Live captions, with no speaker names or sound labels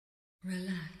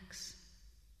Relax.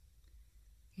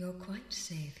 You're quite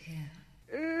safe here.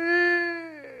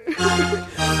 Good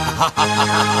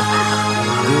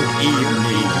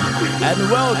evening,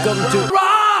 and welcome to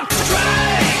Rock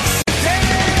Strikes!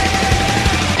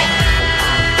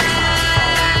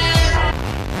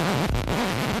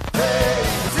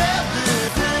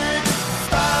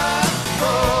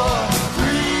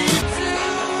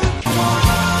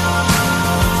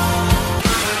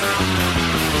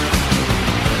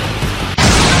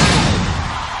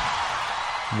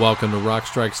 Welcome to Rock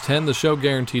Strikes 10, the show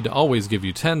guaranteed to always give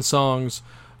you 10 songs,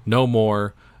 no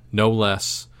more, no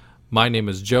less. My name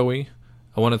is Joey.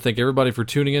 I want to thank everybody for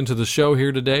tuning into the show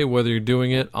here today, whether you're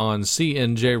doing it on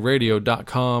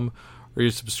cnjradio.com or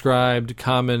you're subscribed,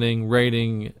 commenting,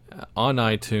 rating on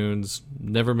iTunes,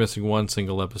 never missing one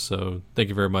single episode. Thank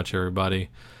you very much, everybody.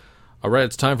 Alright,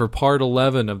 it's time for part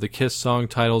 11 of the KISS song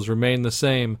titles Remain the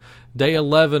Same. Day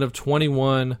 11 of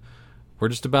 21. We're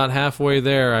just about halfway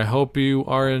there. I hope you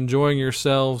are enjoying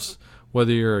yourselves,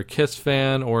 whether you're a KISS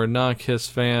fan or a non-KISS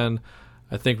fan.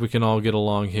 I think we can all get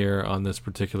along here on this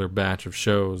particular batch of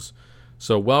shows.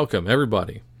 So welcome,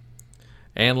 everybody.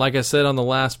 And like I said on the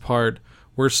last part,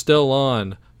 we're still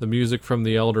on the music from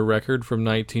the Elder record from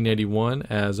 1981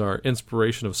 as our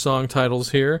inspiration of song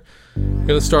titles here. I'm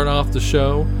going to start off the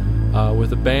show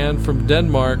with a band from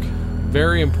Denmark,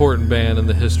 very important band in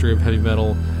the history of heavy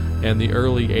metal and the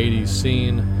early 80s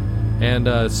scene.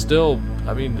 And still,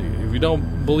 I mean, if you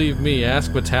don't believe me,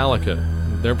 ask Metallica.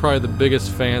 They're probably the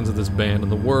biggest fans of this band in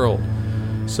the world.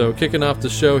 So kicking off the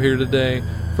show here today,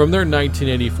 from their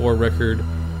 1984 record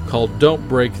called Don't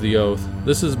Break the Oath,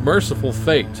 this is Merciful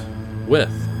Fate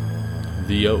with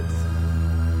The Oath.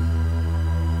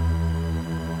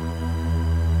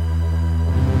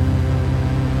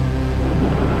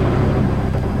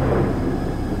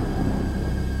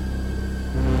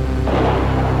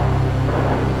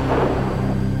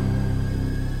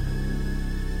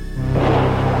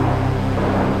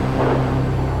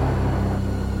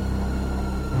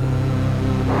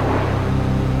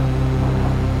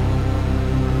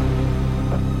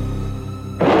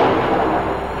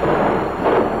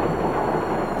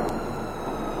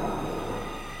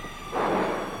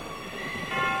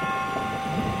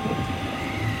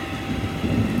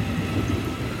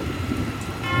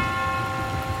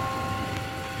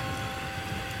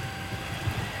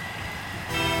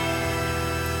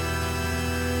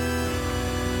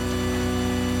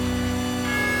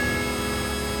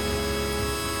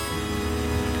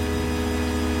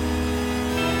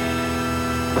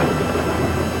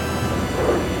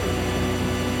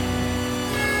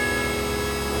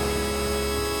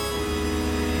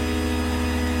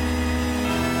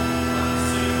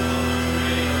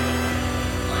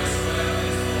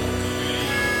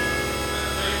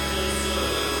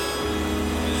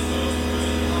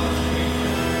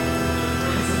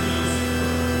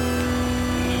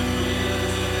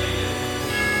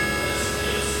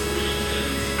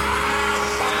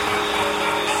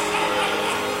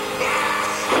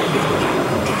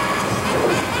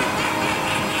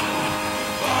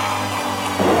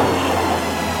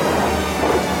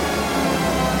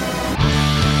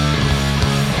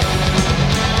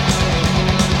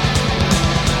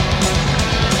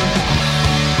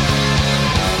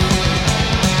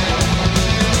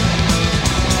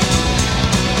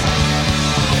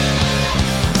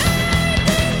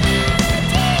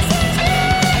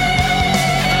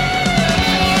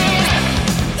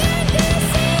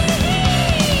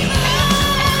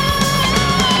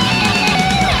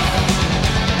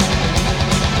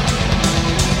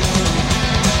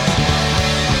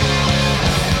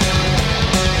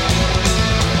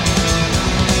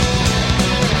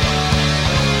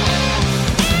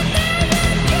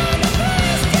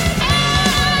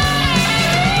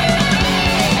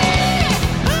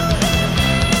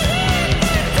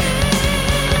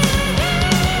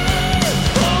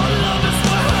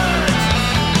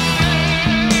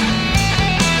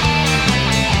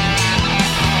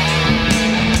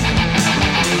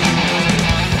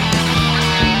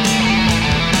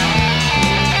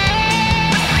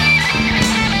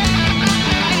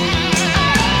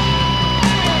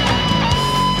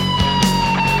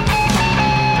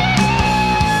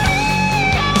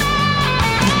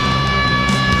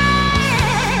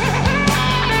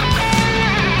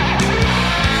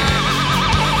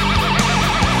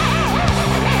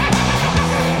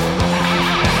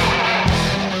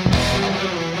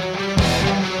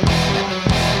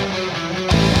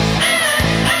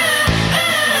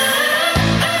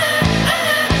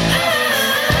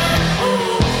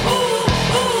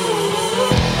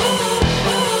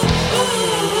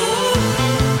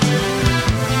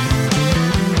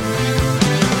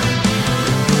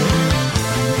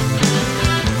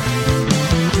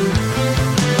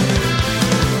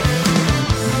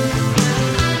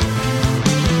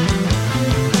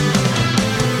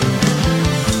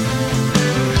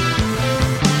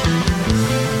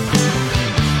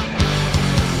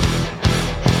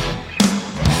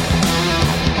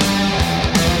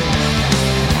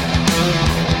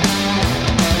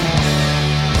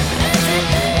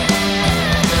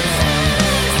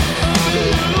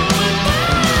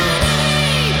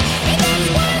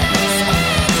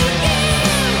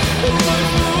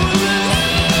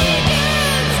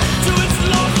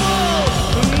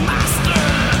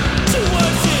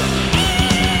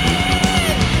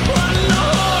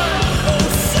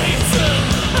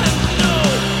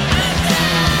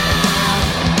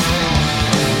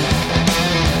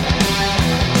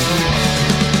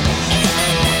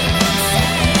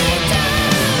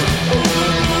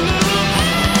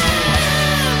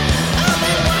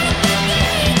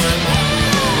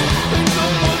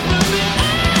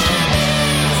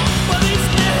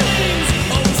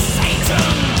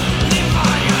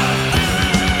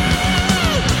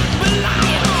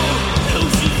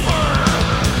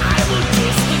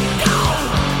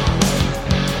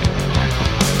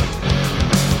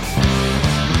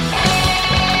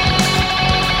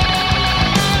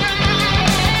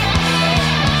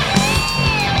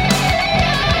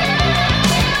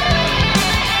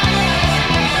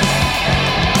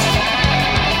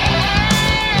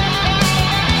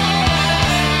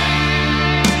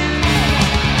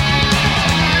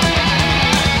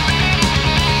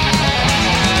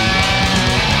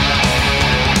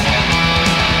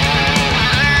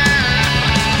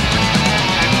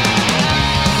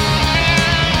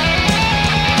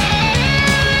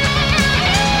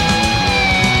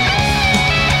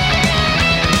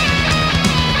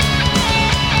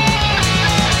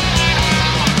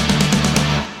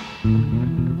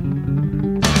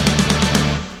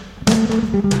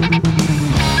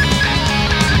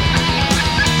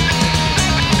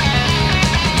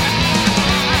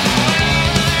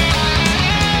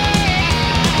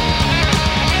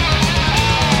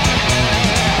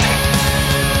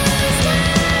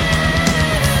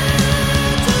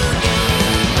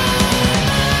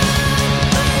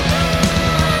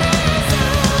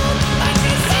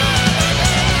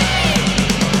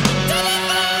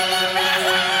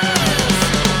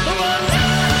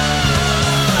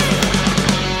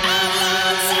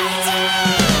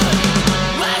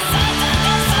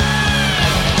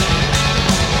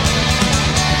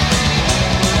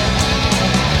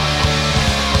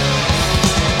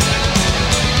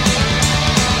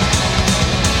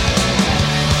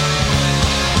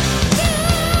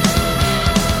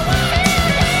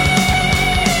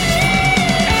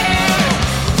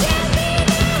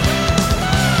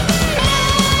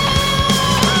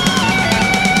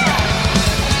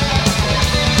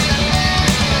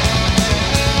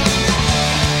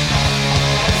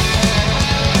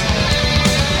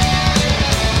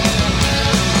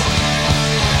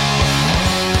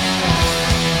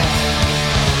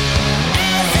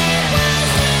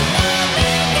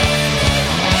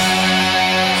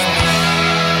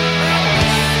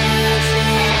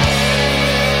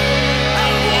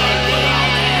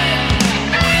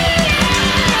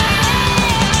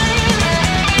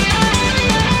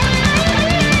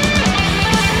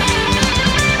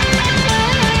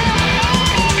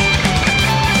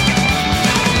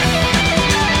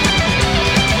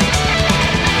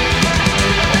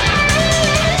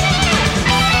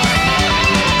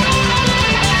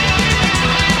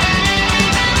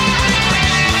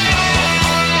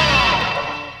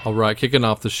 right, kicking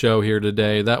off the show here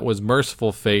today, that was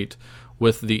Merciful Fate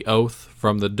with The Oath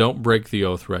from the Don't Break the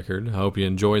Oath record. I hope you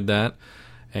enjoyed that.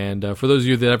 And for those of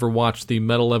you that ever watched the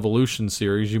Metal Evolution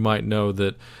series, you might know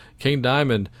that King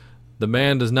Diamond, the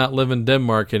man, does not live in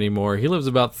Denmark anymore. He lives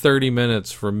about 30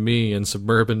 minutes from me in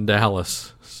suburban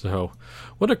Dallas. So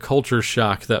what a culture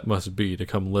shock that must be to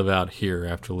come live out here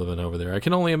after living over there. I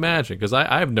can only imagine, because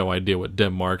I have no idea what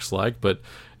Denmark's like, but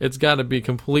it's got to be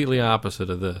completely opposite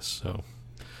of this. So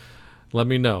let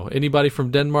me know. Anybody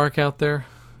from Denmark out there?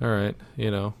 All right,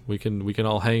 we can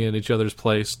all hang at each other's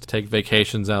place, take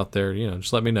vacations out there,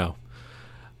 just let me know.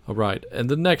 All right, and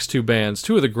the next two bands,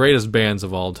 two of the greatest bands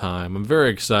of all time. I'm very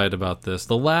excited about this.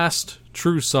 The last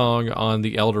true song on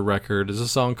the Elder record is a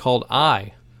song called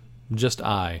I, just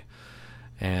I.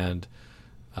 And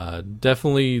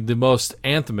definitely the most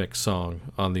anthemic song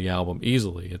on the album,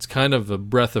 easily. It's kind of a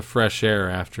breath of fresh air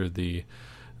after the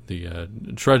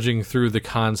trudging through the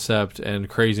concept and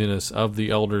craziness of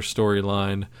the Elder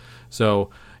storyline. So,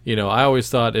 I always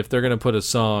thought if they're going to put a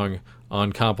song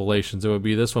on compilations, it would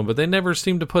be this one, but they never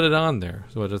seem to put it on there.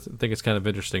 So I just think it's kind of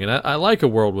interesting. And I like A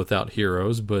World Without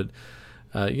Heroes, but,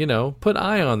 put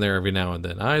I on there every now and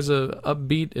then. I's a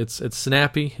upbeat, it's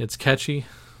snappy, it's catchy.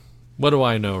 What do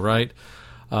I know, right?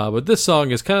 But this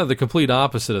song is kind of the complete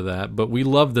opposite of that, but we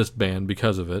love this band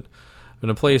because of it. I'm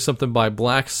going to play something by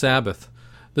Black Sabbath.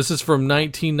 This is from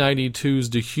 1992's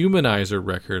Dehumanizer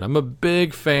record. I'm a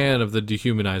big fan of the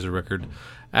Dehumanizer record.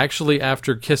 Actually,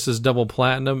 after Kiss's Double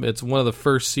Platinum, it's one of the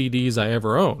first CDs I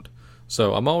ever owned.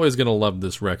 So I'm always going to love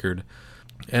this record.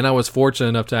 And I was fortunate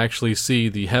enough to actually see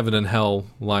the Heaven and Hell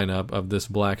lineup of this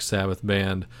Black Sabbath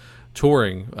band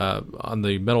touring on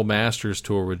the Metal Masters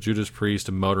tour with Judas Priest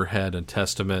and Motorhead and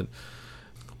Testament.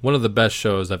 One of the best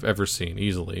shows I've ever seen,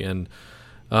 easily. And,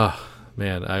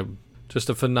 just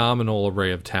a phenomenal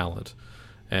array of talent.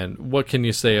 And what can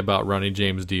you say about Ronnie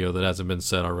James Dio that hasn't been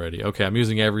said already? Okay, I'm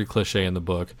using every cliche in the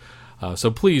book. So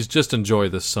please just enjoy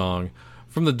this song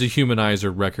from the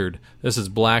Dehumanizer record. This is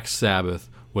Black Sabbath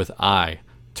with I.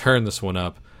 Turn this one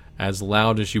up as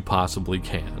loud as you possibly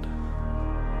can.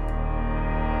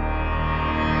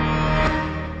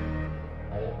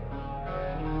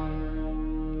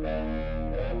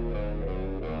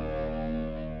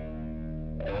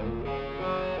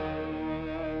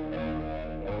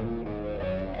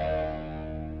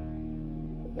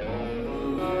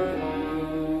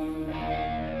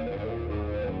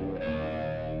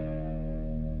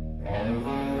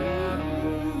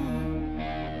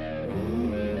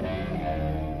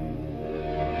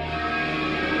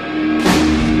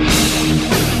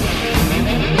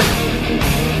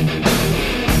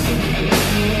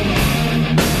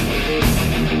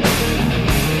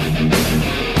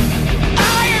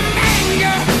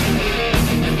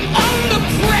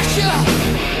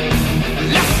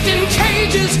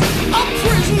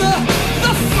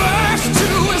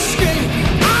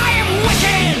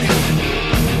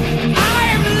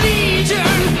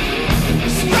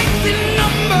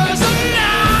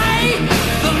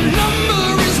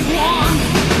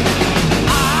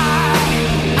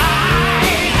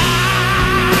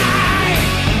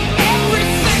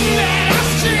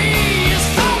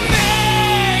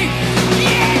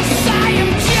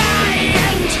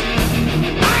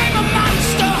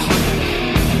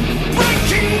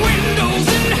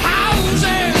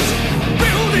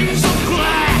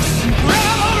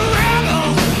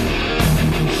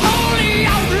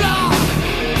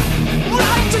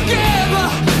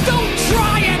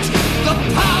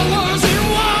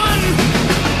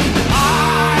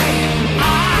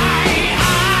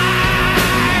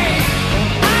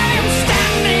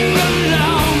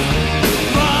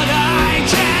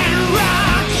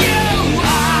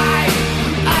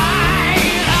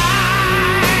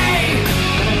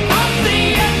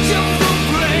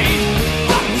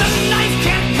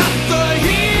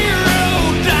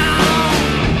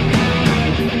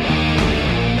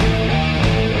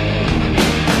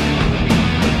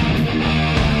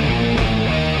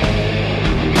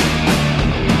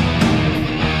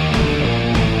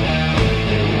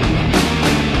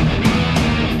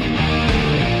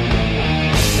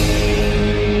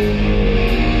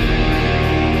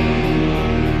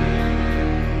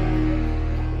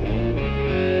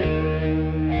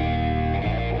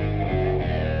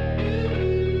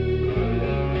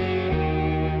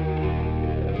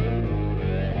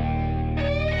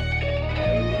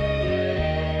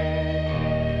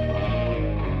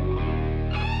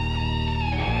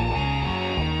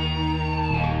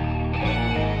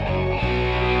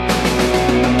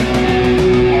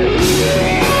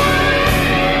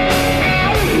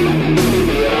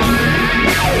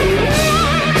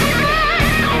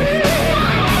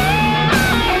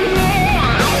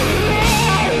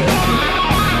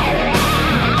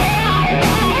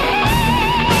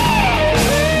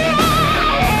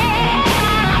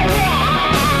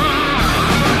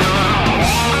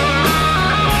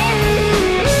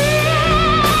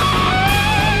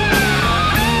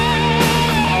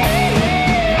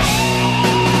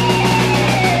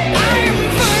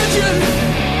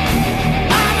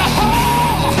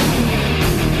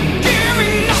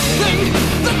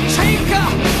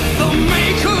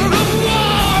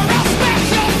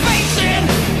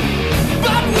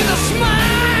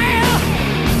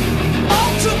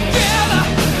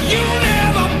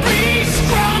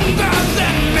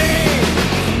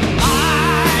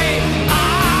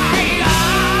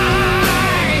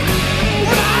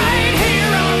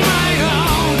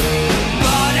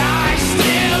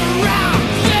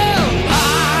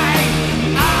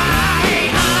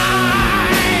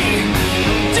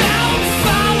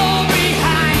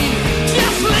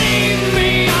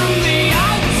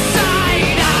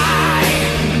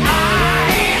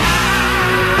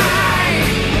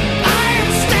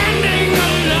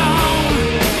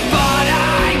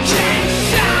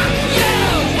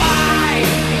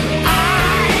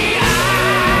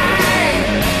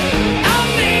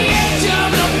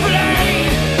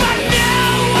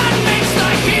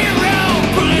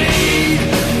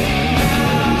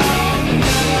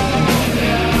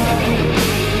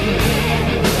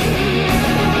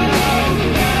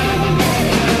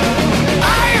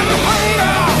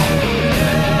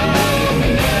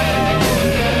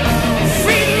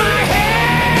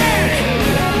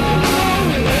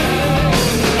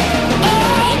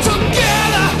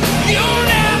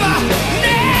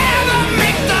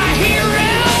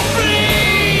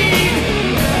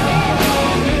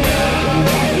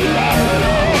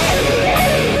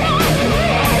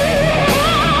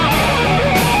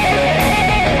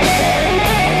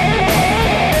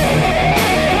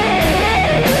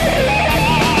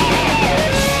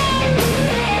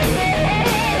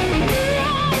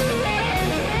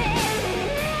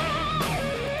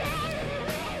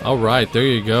 All right, there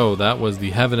you go. That was the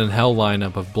Heaven and Hell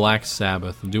lineup of Black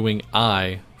Sabbath doing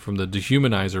I from the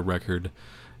Dehumanizer record.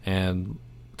 And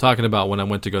talking about when I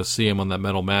went to go see him on that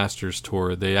Metal Masters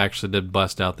tour, they actually did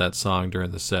bust out that song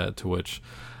during the set, to which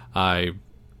I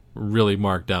really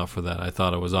marked out for that. I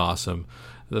thought it was awesome.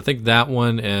 I think that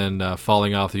one and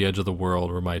Falling Off the Edge of the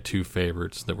World were my two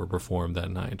favorites that were performed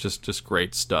that night. Just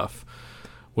great stuff.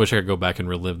 Wish I could go back and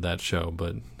relive that show,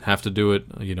 but have to do it,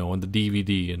 on the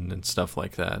DVD and stuff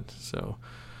like that. So,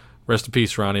 rest in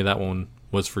peace, Ronnie. That one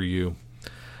was for you.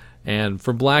 And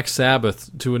from Black Sabbath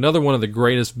to another one of the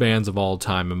greatest bands of all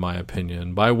time, in my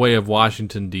opinion, by way of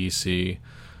Washington, D.C.,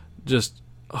 just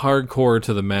hardcore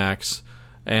to the max.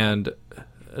 And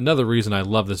another reason I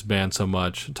love this band so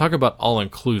much, talk about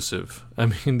all-inclusive. I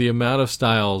mean, the amount of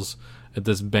styles that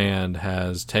this band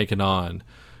has taken on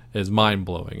is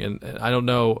mind-blowing. And I don't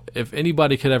know if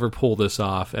anybody could ever pull this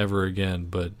off ever again,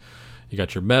 but you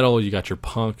got your metal, you got your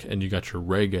punk, and you got your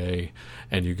reggae,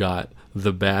 and you got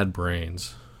the Bad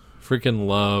Brains. Freaking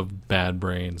love Bad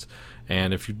Brains.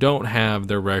 And if you don't have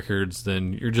their records,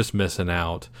 then you're just missing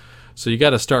out. So you got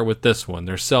to start with this one.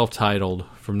 They're self-titled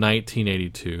from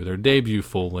 1982. Their debut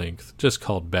full-length, just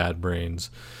called Bad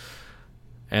Brains.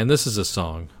 And this is a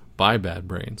song by Bad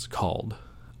Brains called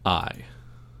I.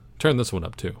 Turn this one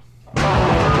up too.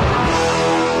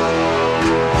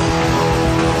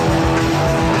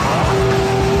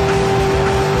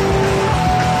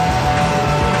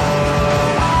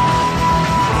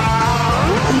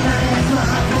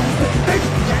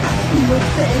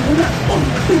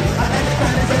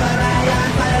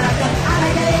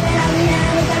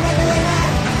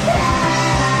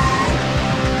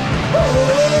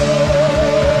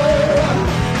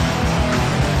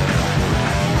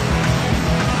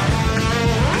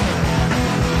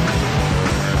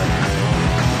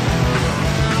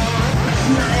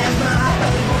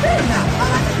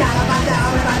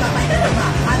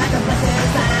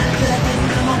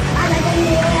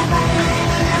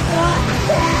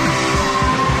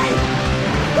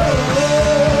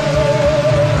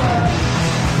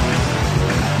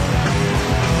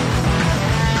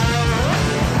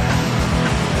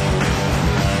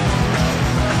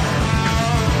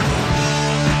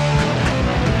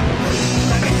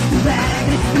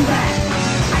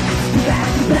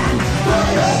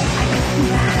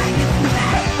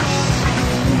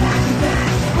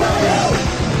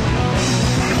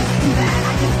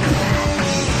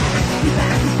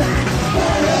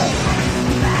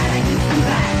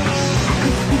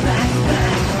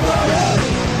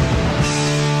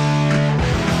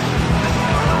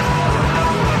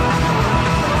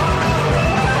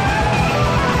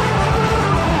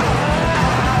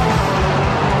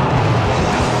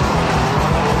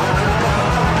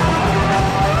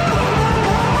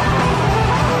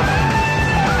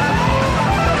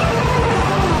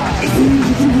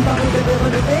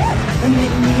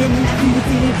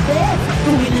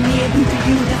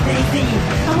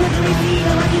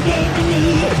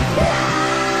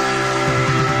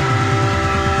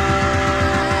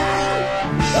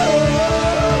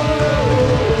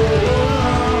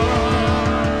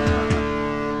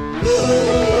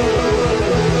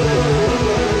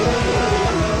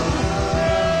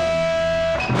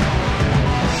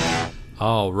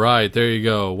 All right, there you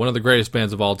go. One of the greatest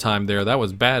bands of all time there. That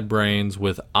was Bad Brains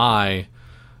with I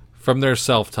from their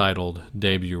self-titled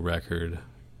debut record.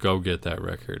 Go get that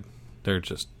record. They're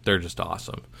just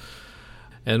awesome.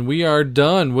 And we are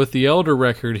done with the Elder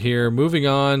record here. Moving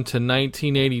on to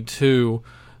 1982.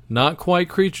 Not quite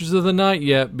Creatures of the Night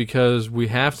yet, because we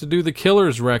have to do the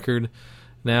Killers record.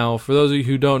 Now, for those of you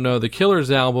who don't know, the Killers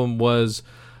album was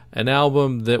an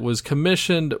album that was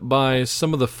commissioned by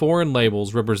some of the foreign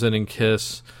labels representing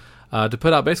Kiss to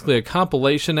put out basically a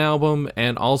compilation album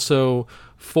and also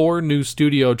 4 new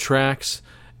studio tracks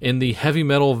in the heavy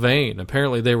metal vein.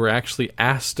 Apparently they were actually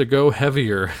asked to go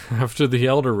heavier after the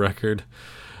Elder record.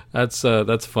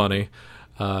 That's funny.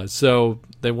 So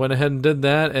they went ahead and did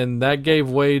that, and that gave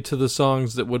way to the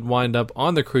songs that would wind up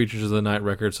on the Creatures of the Night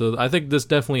record. So I think this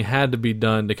definitely had to be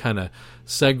done to kind of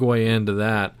segue into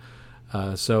that.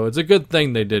 So it's a good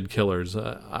thing they did Killers.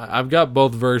 I've got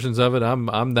both versions of it.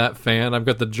 I'm that fan. I've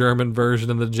got the German version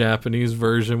and the Japanese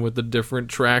version with the different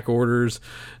track orders,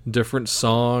 different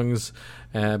songs.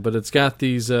 But it's got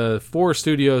these 4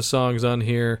 studio songs on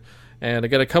here. And I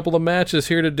got a couple of matches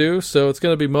here to do, so it's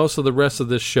going to be most of the rest of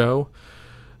this show.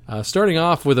 Starting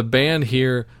off with a band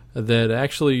here that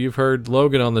actually you've heard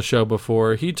Logan on the show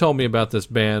before. He told me about this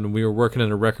band when we were working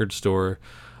in a record store.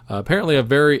 Apparently a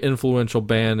very influential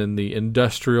band in the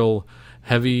industrial,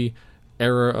 heavy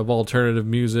era of alternative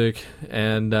music.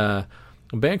 And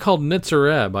a band called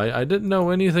Nitzareb. I didn't know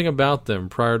anything about them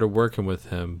prior to working with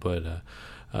him, but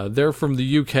they're from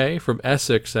the UK, from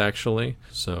Essex, actually.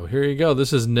 So here you go.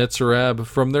 This is Nitzareb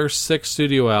from their 6th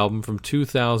studio album from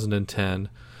 2010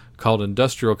 called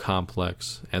Industrial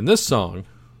Complex. And this song,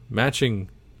 matching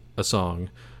a song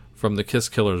from the Kiss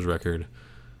Killers record,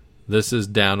 this is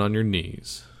Down on Your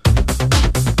Knees.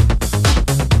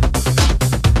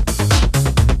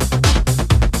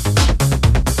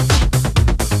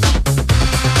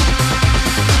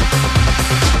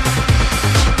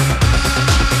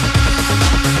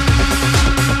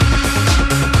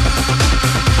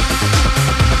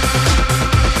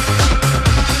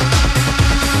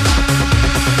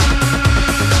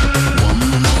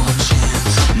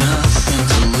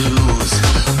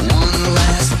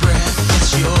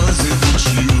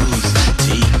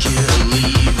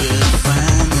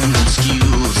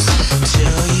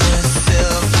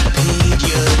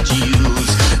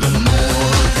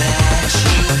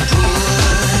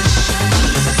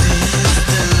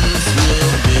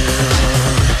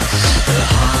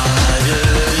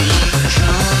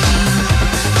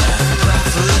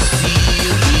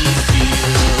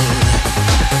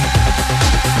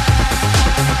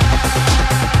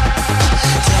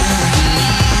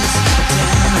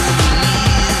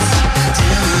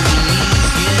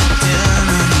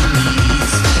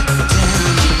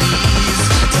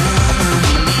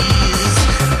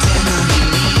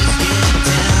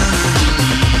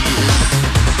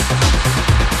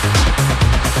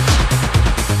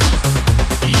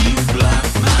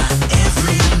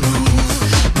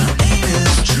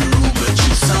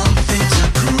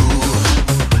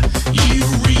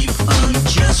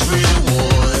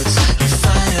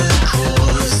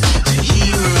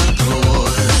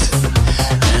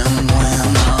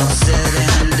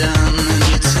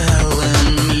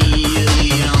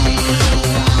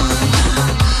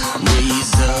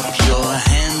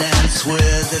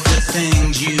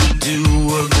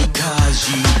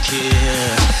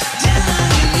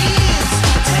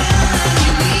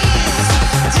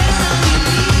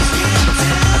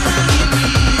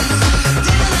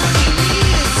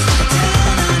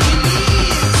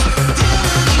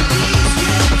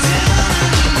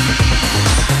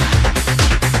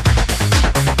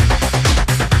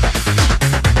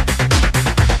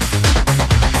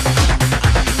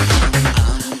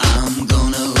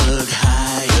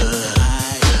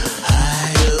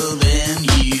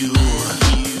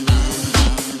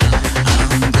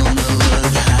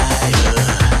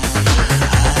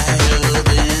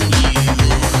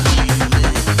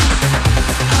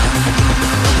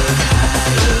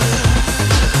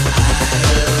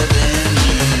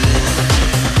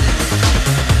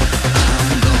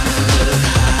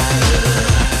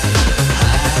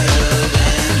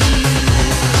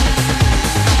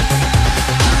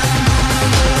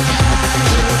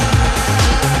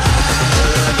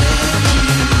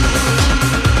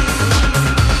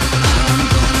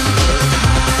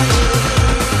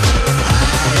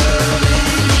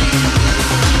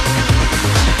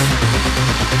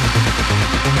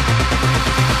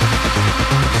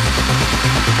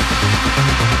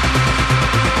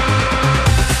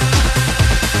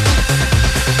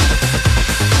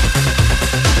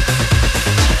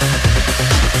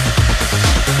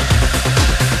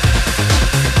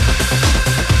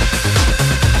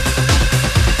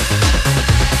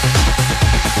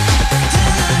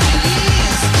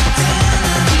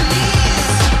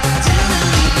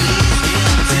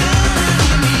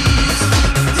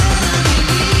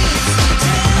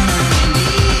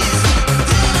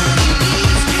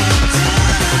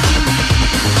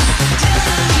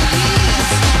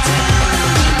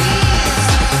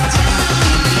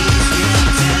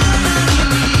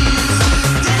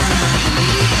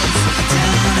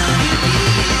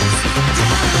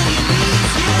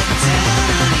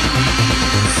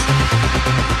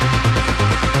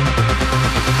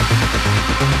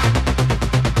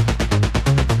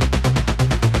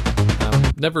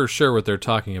 Never sure what they're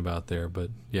talking about there,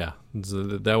 but yeah,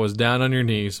 that was Down on Your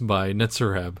Knees by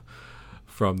Nitzareb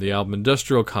from the album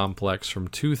Industrial Complex from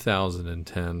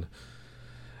 2010.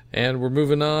 And we're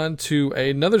moving on to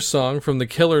another song from the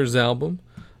Killers album.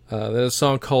 There's a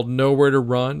song called Nowhere to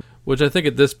Run, which I think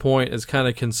at this point is kind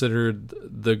of considered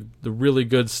the really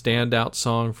good standout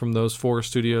song from those 4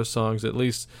 studio songs, at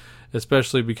least,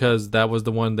 especially because that was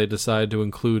the one they decided to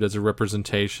include as a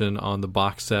representation on the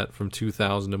box set from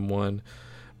 2001.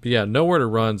 But yeah, Nowhere to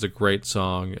Run's a great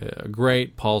song, a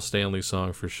great Paul Stanley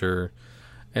song for sure.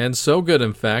 And so good,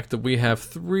 in fact, that we have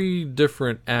 3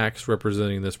 different acts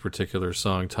representing this particular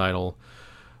song title.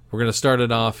 We're going to start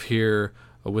it off here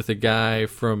with a guy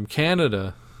from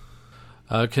Canada.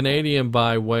 a Canadian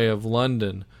by way of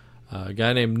London, a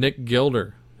guy named Nick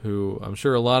Gilder, who I'm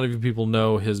sure a lot of you people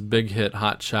know his big hit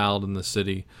Hot Child in the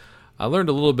City. I learned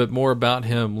a little bit more about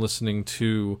him listening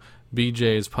to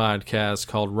BJ's podcast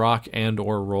called Rock and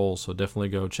or Roll, so definitely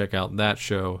go check out that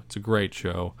show. It's a great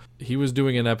show. He was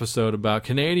doing an episode about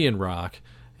Canadian rock,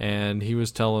 and he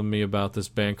was telling me about this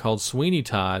band called Sweeney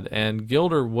Todd, and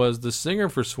Gilder was the singer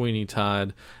for Sweeney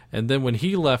Todd, and then when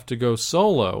he left to go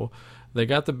solo, they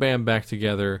got the band back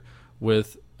together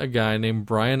with a guy named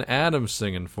Bryan Adams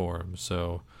singing for him.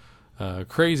 So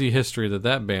crazy history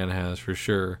that band has for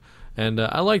sure. And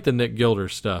I like the Nick Gilder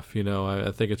stuff.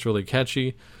 I think it's really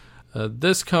catchy.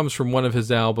 This comes from one of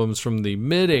his albums from the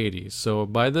mid-'80s. So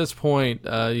by this point,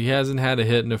 he hasn't had a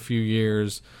hit in a few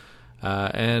years.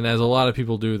 And as a lot of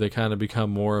people do, they kind of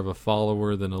become more of a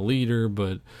follower than a leader.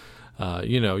 But,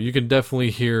 you can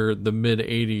definitely hear the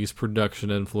mid-'80s production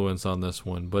influence on this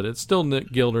one. But it's still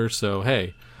Nick Gilder, so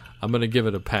hey, I'm going to give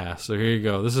it a pass. So here you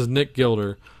go. This is Nick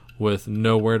Gilder with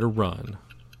Nowhere to Run.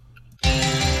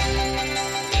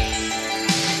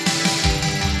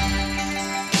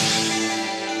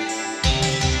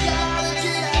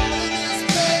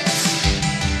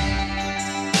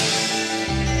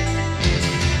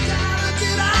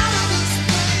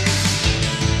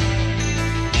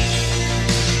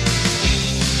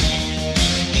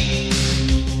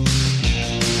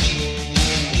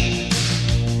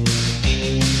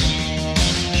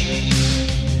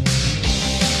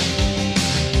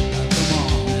 Come on.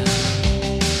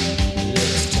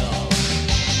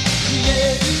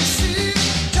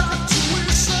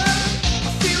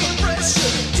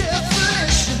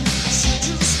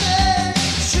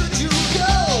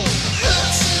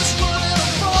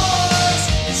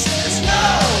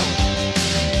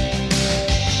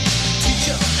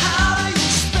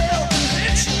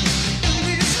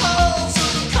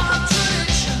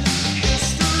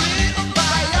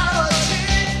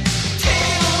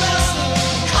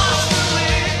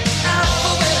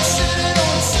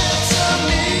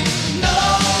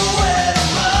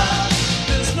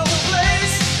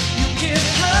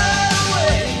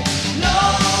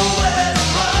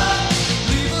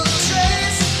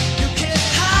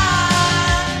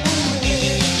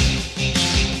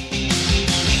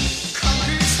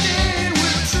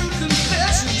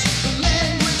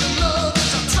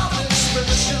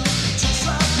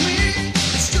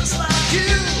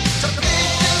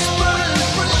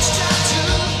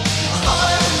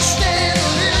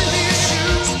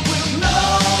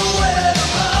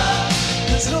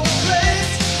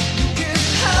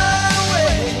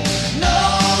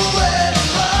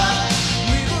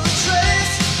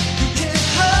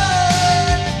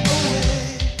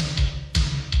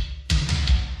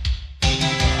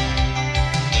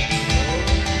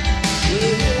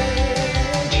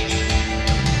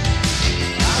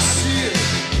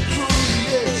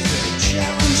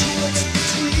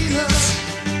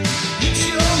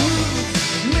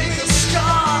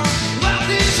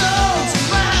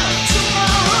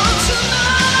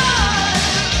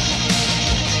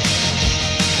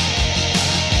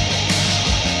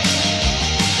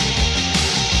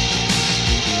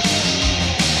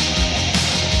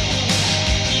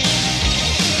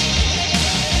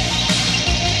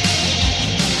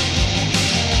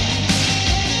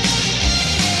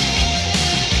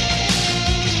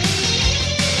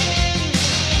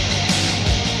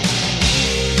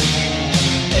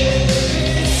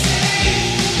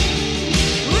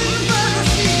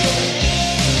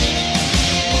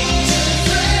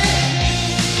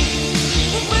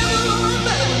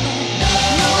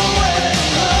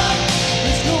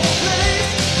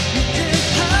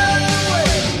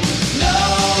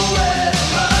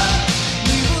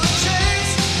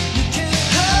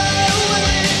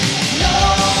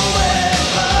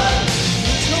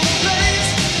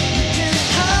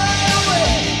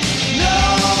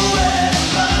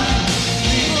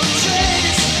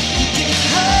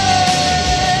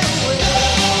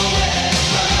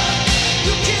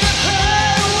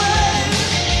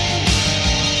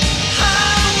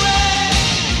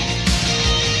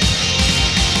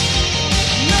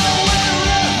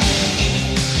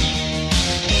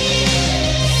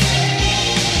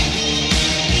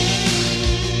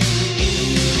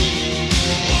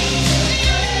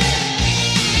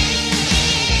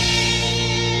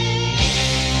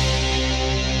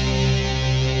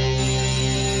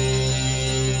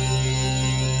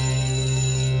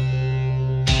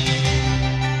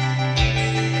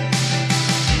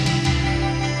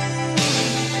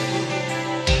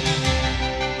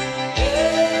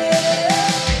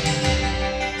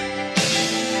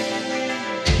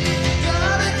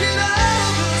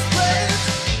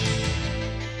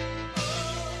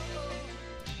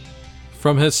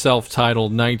 From his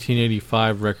self-titled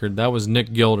 1985 record, that was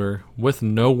Nick Gilder with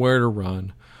Nowhere to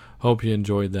Run. Hope you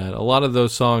enjoyed that. A lot of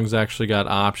those songs actually got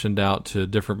optioned out to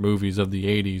different movies of the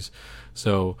 80s,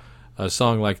 so a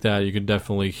song like that, you could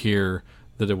definitely hear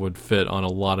that it would fit on a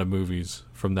lot of movies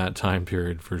from that time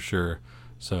period for sure.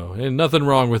 So, and nothing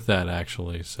wrong with that,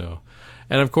 actually. So,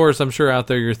 and of course, I'm sure out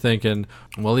there you're thinking,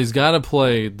 well, he's got to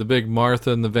play the big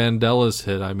Martha and the Vandellas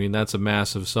hit. I mean, that's a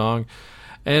massive song.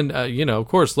 And, of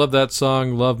course, love that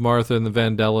song, love Martha and the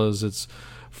Vandellas. It's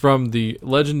from the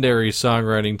legendary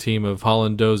songwriting team of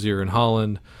Holland Dozier and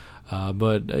Holland.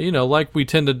 But like we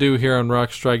tend to do here on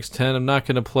Rock Strikes 10, I'm not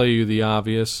going to play you the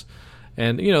obvious.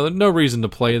 And, there's no reason to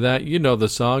play that. You know the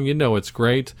song. You know it's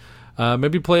great.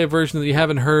 Maybe play a version that you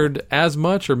haven't heard as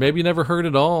much or maybe never heard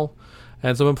at all.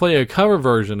 And so I'm going to play a cover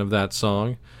version of that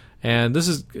song. And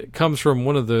this comes from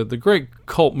one of the great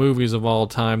cult movies of all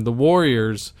time, The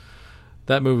Warriors.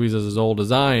 That movie's as old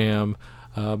as I am,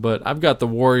 but I've got the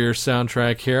Warriors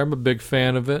soundtrack here. I'm a big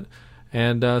fan of it,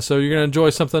 and so you're going to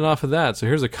enjoy something off of that. So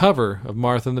here's a cover of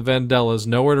Martha and the Vandellas,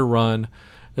 Nowhere to Run.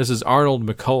 This is Arnold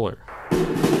McCuller.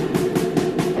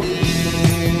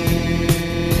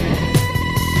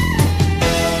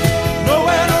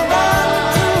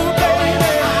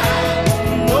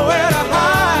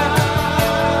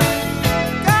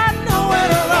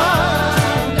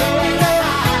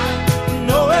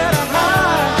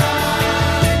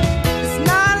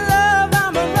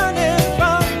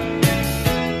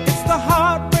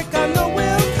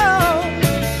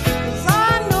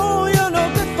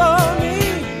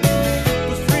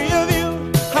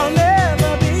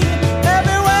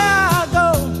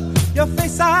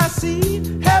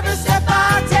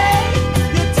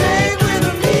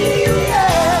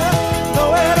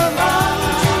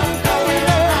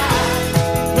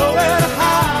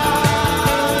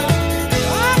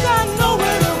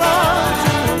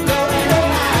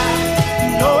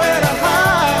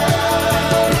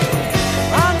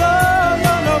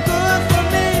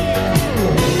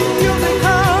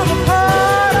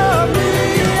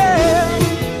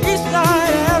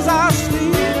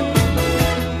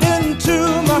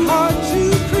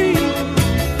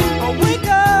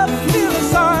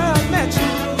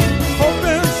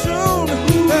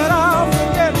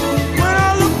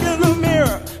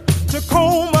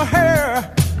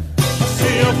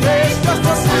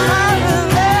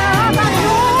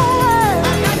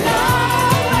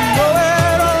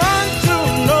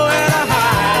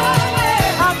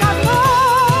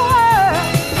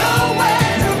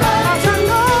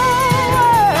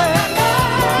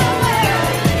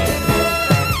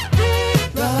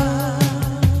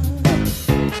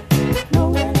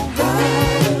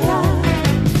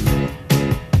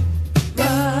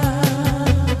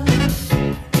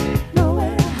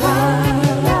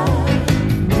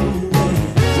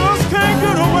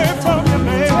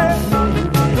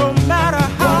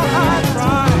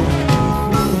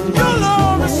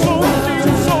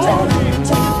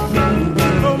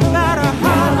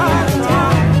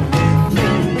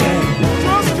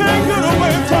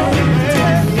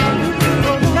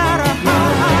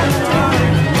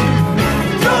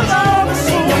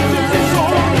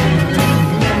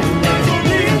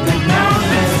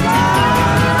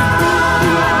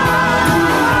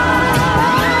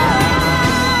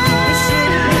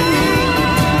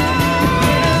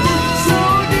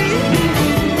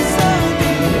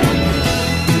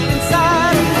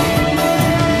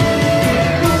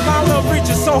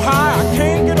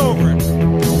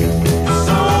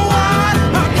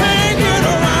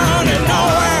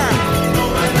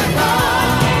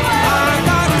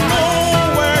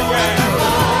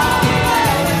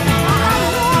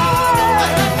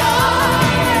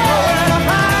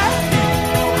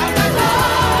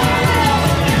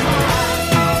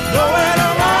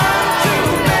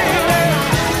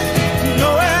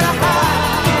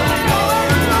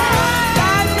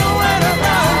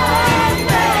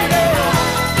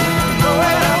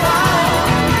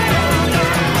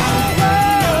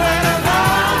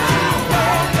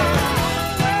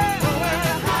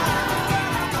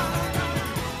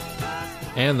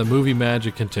 And the movie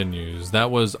magic continues. That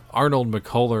was Arnold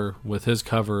McCuller with his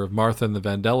cover of Martha and the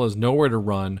Vandellas' Nowhere to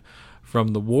Run from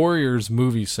the Warriors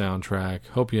movie soundtrack.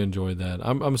 Hope you enjoyed that.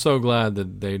 I'm so glad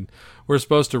that they were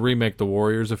supposed to remake The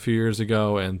Warriors a few years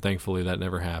ago, and thankfully that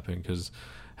never happened, because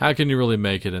how can you really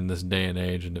make it in this day and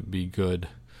age and it be good?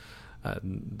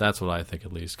 That's what I think,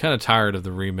 at least. Kind of tired of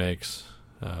the remakes,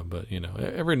 but, you know,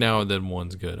 every now and then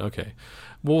one's good. Okay,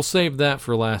 we'll save that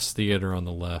for Last Theater on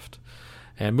the left.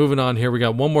 And moving on here, we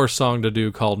got one more song to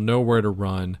do called Nowhere to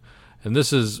Run. And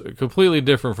this is completely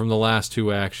different from the last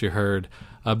two acts you heard.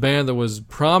 A band that was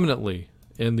prominently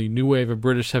in the new wave of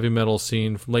British heavy metal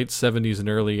scene from late 70s and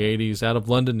early 80s out of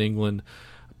London, England,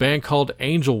 a band called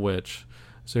Angel Witch.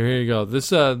 So here you go. This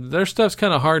their stuff's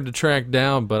kind of hard to track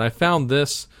down, but I found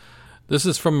this. This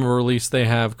is from a release they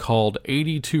have called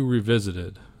 82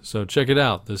 Revisited. So check it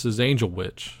out. This is Angel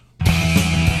Witch.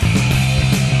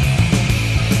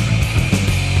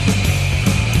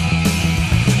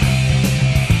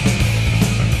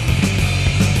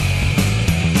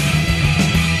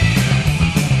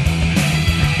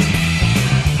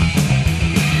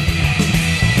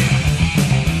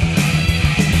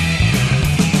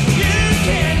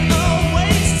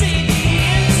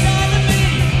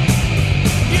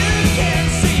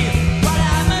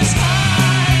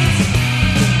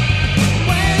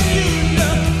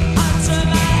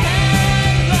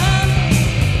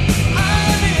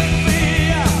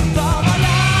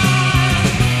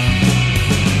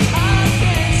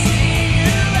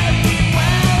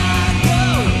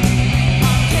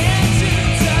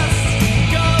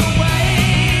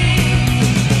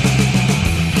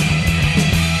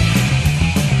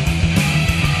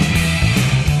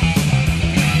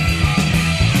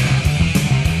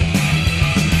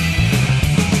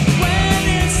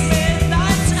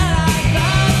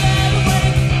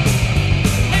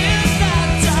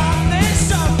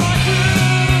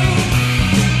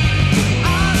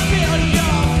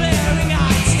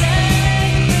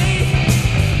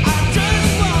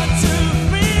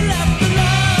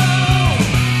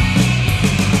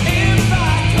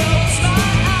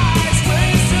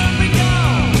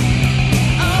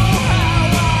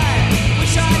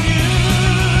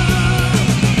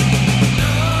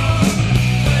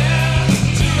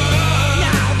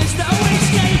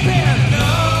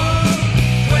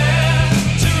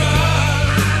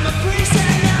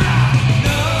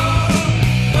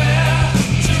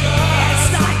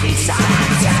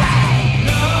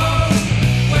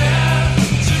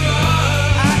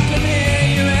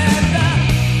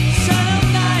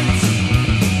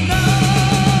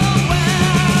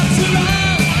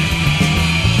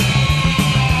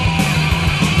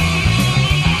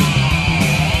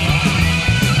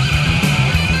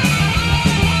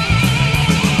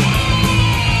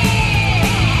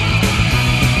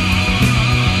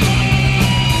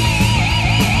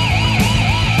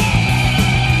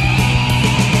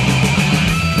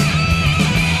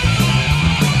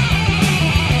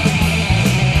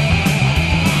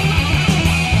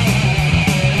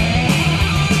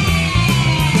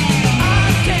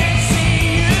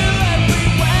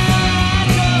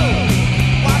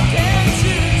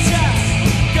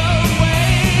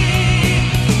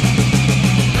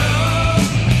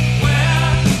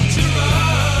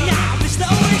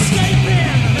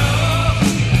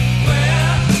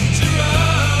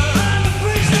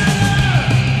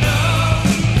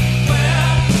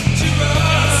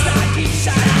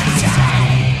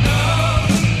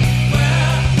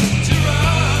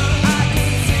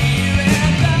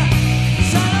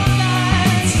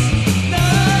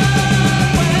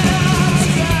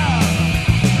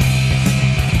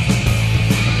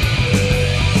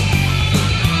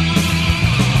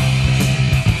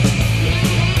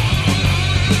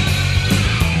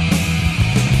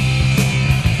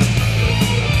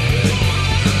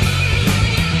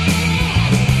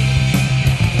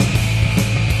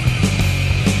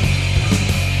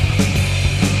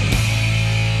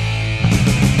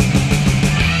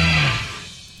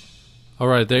 All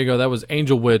right, there you go. That was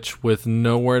Angel Witch with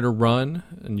Nowhere to Run,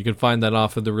 and you can find that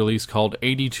off of the release called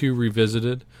 82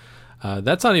 Revisited.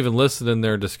 That's not even listed in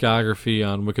their discography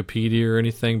on Wikipedia or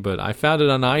anything, but I found it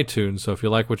on iTunes, so if you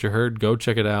like what you heard, go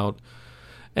check it out.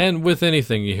 And with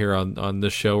anything you hear on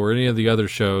this show or any of the other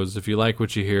shows, if you like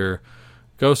what you hear,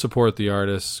 go support the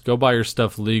artists, go buy your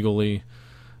stuff legally,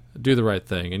 do the right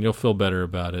thing, and you'll feel better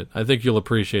about it. I think you'll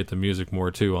appreciate the music more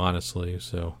too, honestly.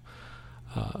 So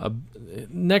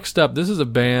next up, this is a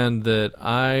band that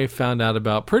I found out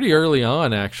about pretty early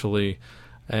on, actually,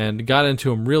 and got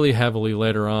into them really heavily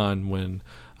later on when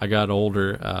I got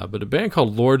older. But a band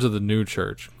called Lords of the New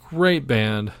Church. Great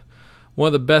band. One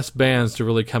of the best bands to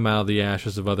really come out of the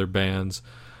ashes of other bands.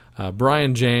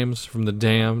 Brian James from The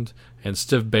Damned and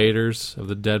Stiv Bators of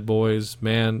the Dead Boys.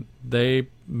 Man, they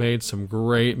made some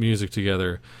great music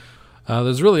together.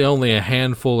 There's really only a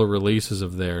handful of releases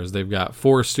of theirs. They've got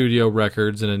 4 studio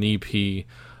records and an EP.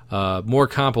 More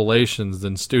compilations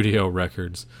than studio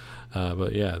records.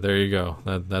 But yeah, there you go.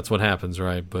 That's what happens,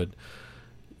 right? But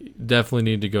definitely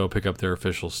need to go pick up their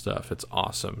official stuff. It's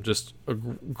awesome. Just a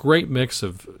great mix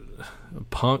of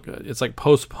punk. It's like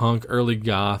post-punk, early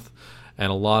goth,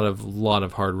 and a lot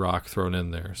of hard rock thrown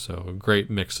in there. So a great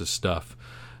mix of stuff.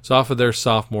 It's off of their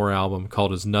sophomore album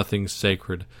called Is Nothing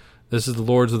Sacred. This is the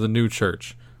Lords of the New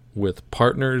Church with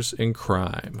Partners in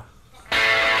Crime.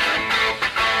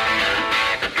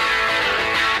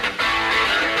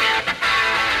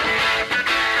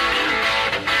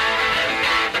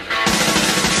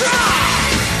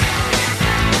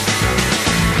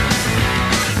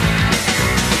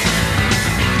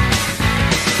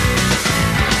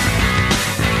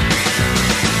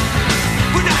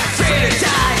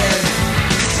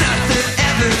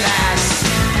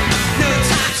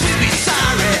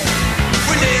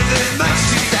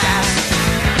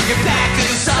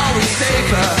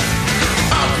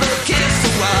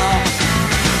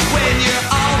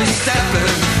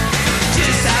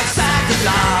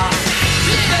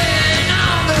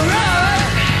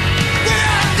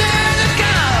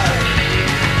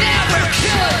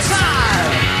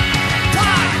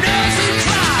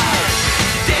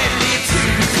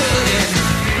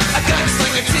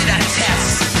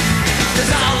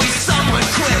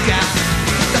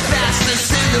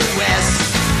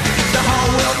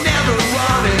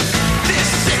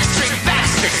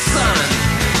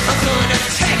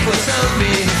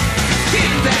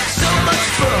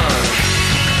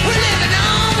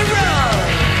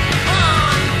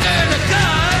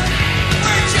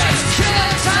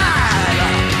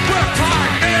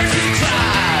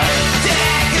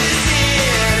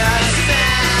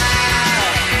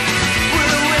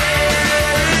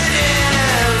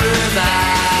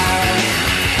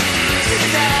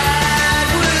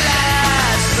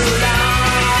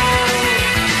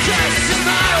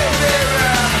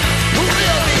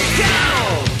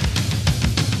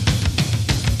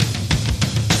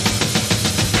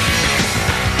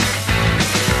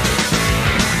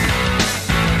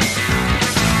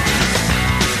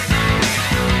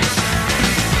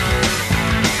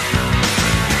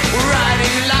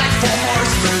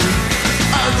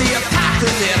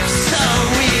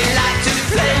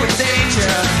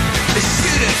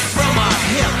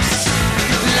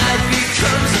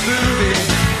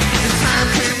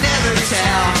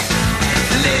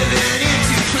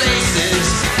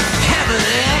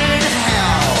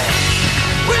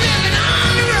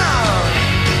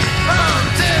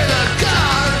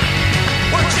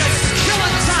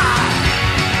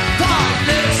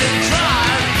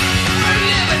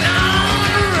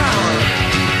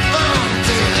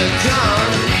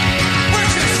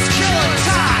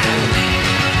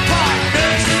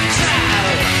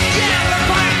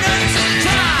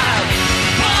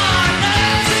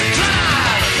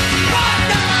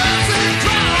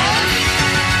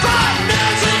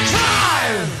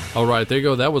 All right, there you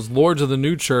go. That was Lords of the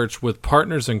New Church with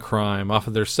Partners in Crime off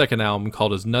of their second album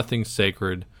called Is Nothing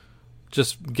Sacred.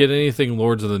 Just get anything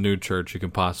Lords of the New Church you can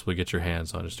possibly get your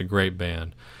hands on. Just a great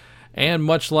band. And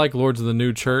much like Lords of the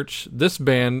New Church, this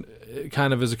band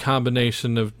kind of is a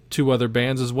combination of two other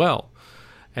bands as well.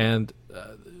 And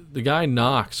the guy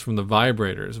Knox from the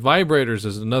Vibrators. Vibrators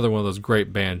is another one of those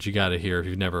great bands you got to hear if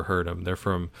you've never heard them. They're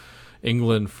from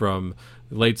England from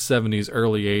late 70s,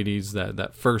 early 80s,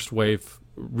 that first wave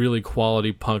really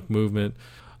quality punk movement,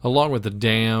 along with the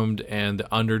Damned and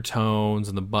the Undertones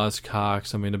and the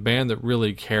Buzzcocks. I mean, a band that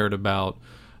really cared about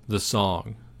the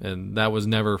song, and that was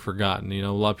never forgotten. You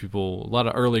know, a lot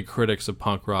of early critics of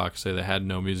punk rock say they had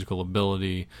no musical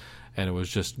ability and it was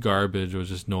just garbage, it was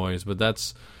just noise, but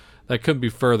that couldn't be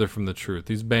further from the truth.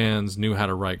 These bands knew how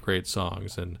to write great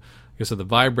songs, and like I said, the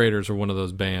Vibrators are one of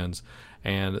those bands,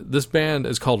 and this band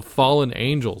is called Fallen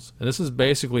Angels, and this is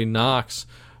basically Knox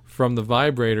from the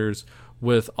Vibrators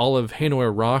with all of Hanoi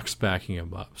Rocks backing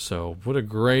him up. So what a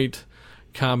great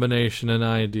combination and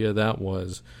idea that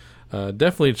was.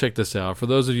 Definitely check this out. For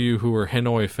those of you who are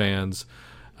Hanoi fans,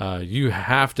 you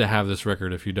have to have this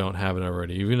record if you don't have it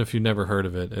already, even if you've never heard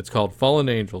of it. It's called Fallen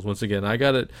Angels. Once again, I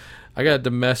got it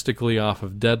domestically off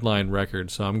of Deadline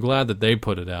Records, so I'm glad that they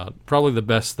put it out. Probably the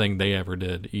best thing they ever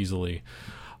did, easily.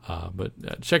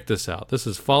 But check this out. This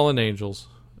is Fallen Angels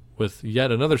with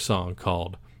yet another song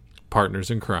called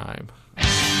Partners in Crime.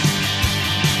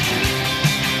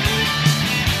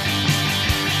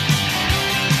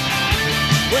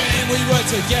 When we were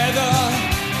together,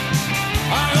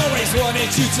 I always wanted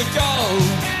you to go.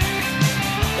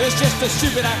 It's just a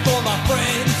stupid act for my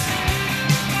friends.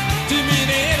 Do you mean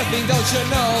anything, don't you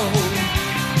know?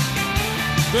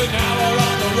 But now we're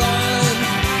on the run.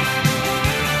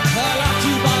 I left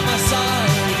you by my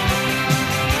side.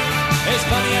 It's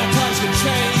funny how times can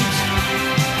change.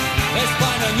 Let's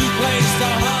find a new place to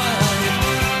hide.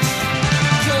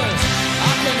 'Cause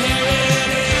I can hear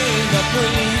it in the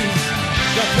breeze,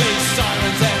 the police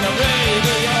sirens and the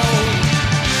radio,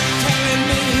 telling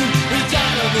me we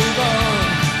gotta move on.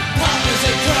 Partners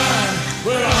in crime,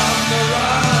 we're on the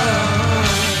run.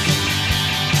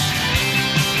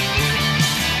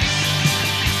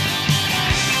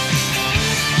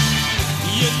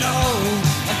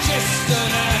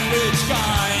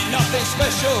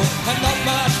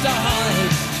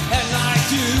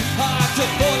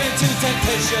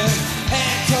 manipulation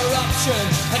and corruption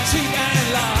and cheat and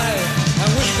lie. And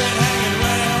we've been hanging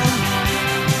around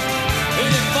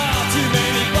in far too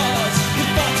many bars, in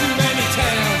far too many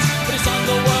towns. But it's on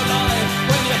the world line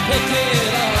when you pick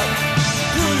it up.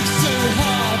 Groove's too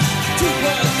hard to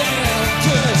put down,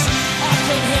 'cause I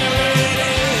can hear it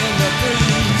in the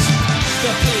breeze.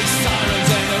 The police sirens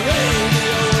and the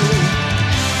radio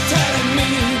telling me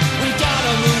we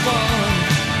gotta move on.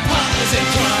 Partners in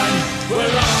crime,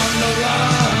 we're on the run.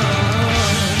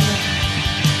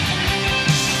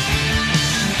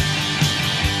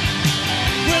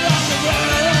 We're on the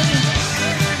run.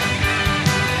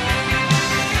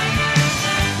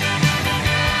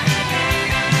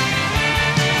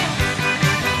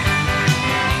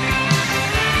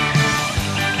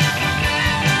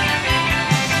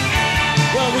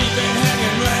 Well, we've been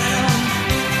hanging round,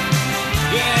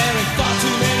 yeah, in far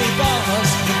too many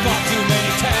bars, in far too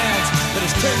many towns. But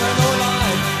it's criminal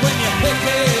life when you pick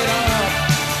it up.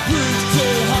 Groove's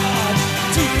too hard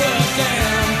to put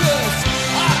down, 'cause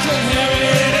I can hear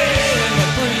it in the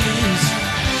breeze.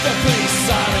 The police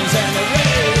sirens and the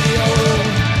radio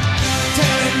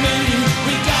telling me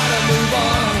we gotta move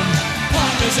on.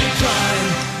 Partners in crime,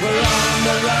 we're on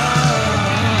the run.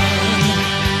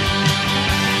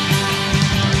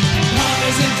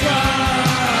 Partners in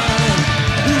crime,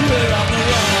 we're on the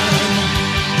run.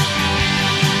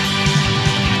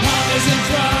 Partners in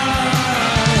crime,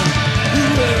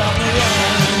 we're on the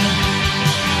run.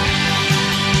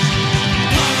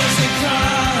 Partners in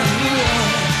crime, we're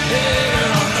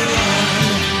on the run.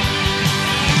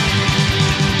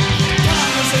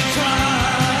 Partners in crime,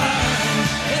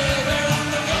 we're on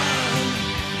the run.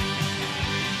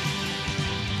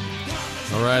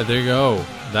 All right, there you go.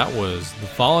 That was The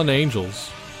Fallen Angels,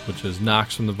 which is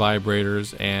Knox from the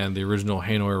Vibrators and the original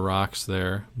Hanoi Rocks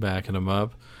there, backing them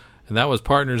up. And that was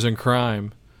Partners in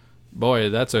Crime. Boy,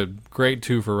 that's a great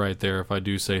twofer right there, if I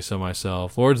do say so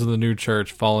myself. Lords of the New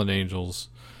Church, Fallen Angels.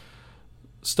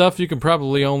 Stuff you can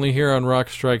probably only hear on Rock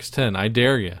Strikes 10. I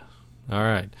dare you. All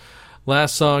right.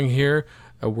 Last song here.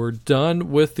 We're done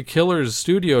with the Killers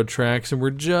studio tracks, and we're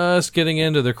just getting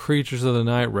into the Creatures of the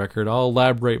Night record. I'll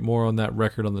elaborate more on that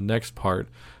record on the next part.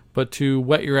 But to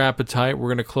whet your appetite, we're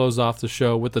going to close off the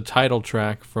show with the title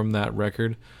track from that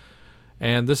record.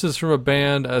 And this is from a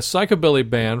band, a psychobilly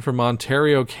band from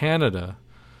Ontario, Canada.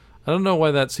 I don't know why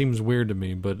that seems weird to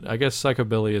me, but I guess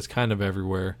psychobilly is kind of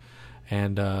everywhere.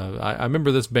 And I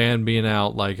remember this band being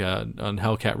out like on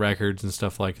Hellcat Records and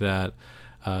stuff like that.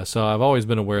 So I've always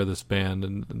been aware of this band,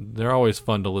 and they're always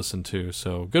fun to listen to.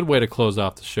 So good way to close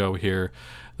off the show here.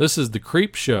 This is The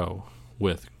Creep Show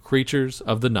with Creatures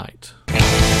of the Night.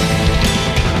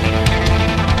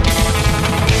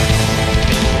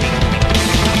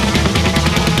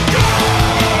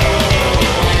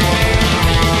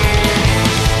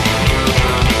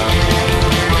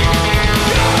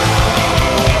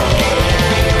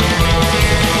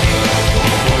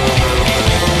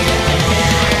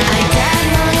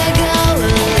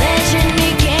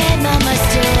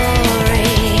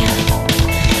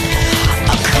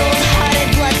 Cold-hearted,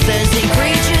 bloodthirsty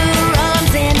creature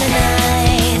roams in the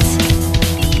night.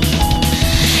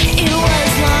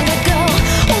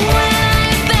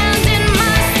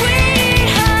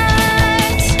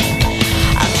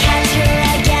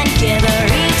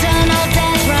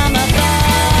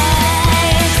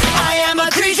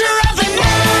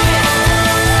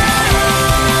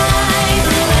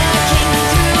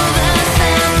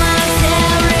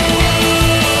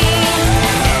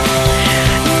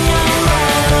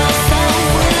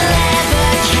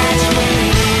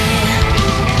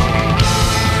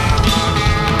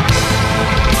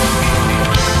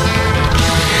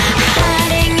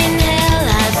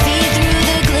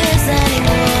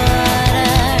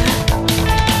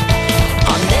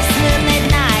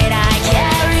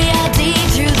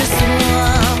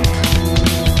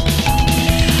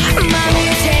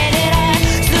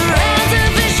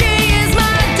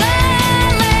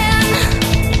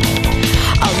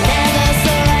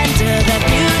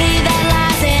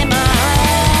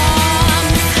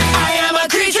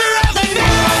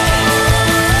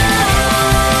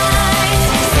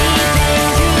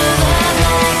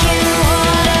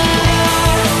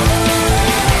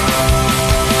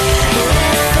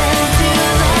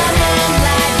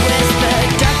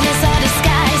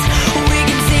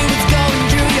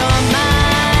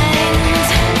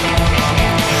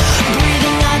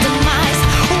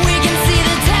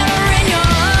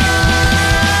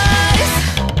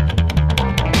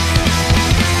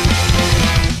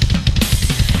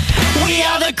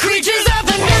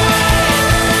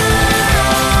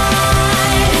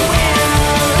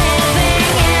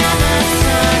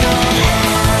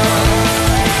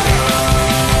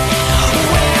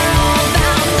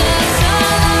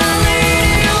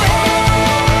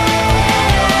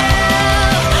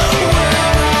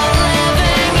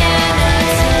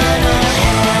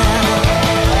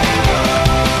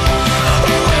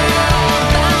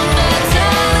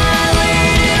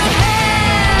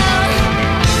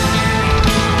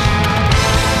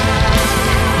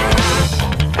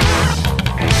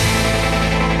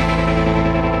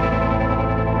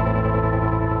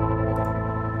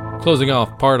 Closing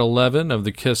off part 11 of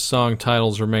the Kiss song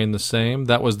titles remain the same.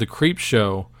 That was The Creep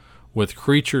Show with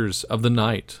Creatures of the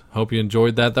Night. Hope you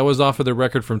enjoyed that. That was off of the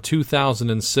record from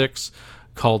 2006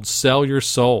 called Sell Your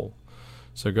Soul.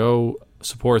 So go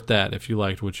support that if you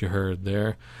liked what you heard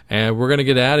there. And we're going to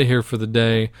get out of here for the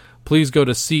day. Please go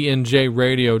to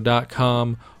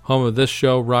cnjradio.com, home of this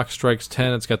show, Rock Strikes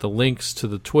 10. It's got the links to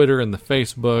the Twitter and the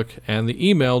Facebook and the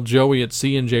email,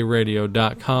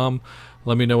 joey@cnjradio.com.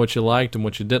 Let me know what you liked and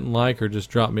what you didn't like, or just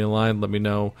drop me a line. Let me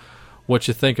know what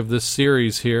you think of this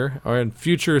series here. Or in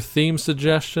future theme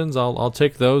suggestions, I'll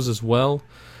take those as well.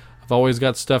 I've always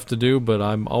got stuff to do, but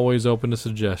I'm always open to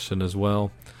suggestion as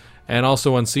well. And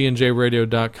also on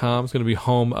cnjradio.com, it's going to be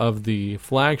home of the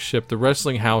flagship, the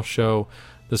Wrestling House Show,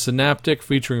 The Synaptic,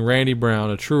 featuring Randy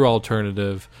Brown, a true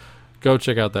alternative. Go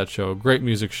check out that show. Great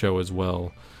music show as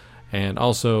well. And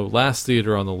also Last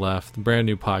Theater on the Left, the brand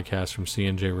new podcast from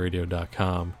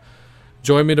cnjradio.com.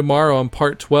 Join me tomorrow on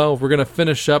part 12. We're going to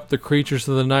finish up the Creatures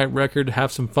of the Night record,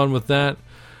 have some fun with that.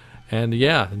 And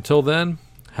yeah, until then,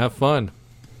 have fun.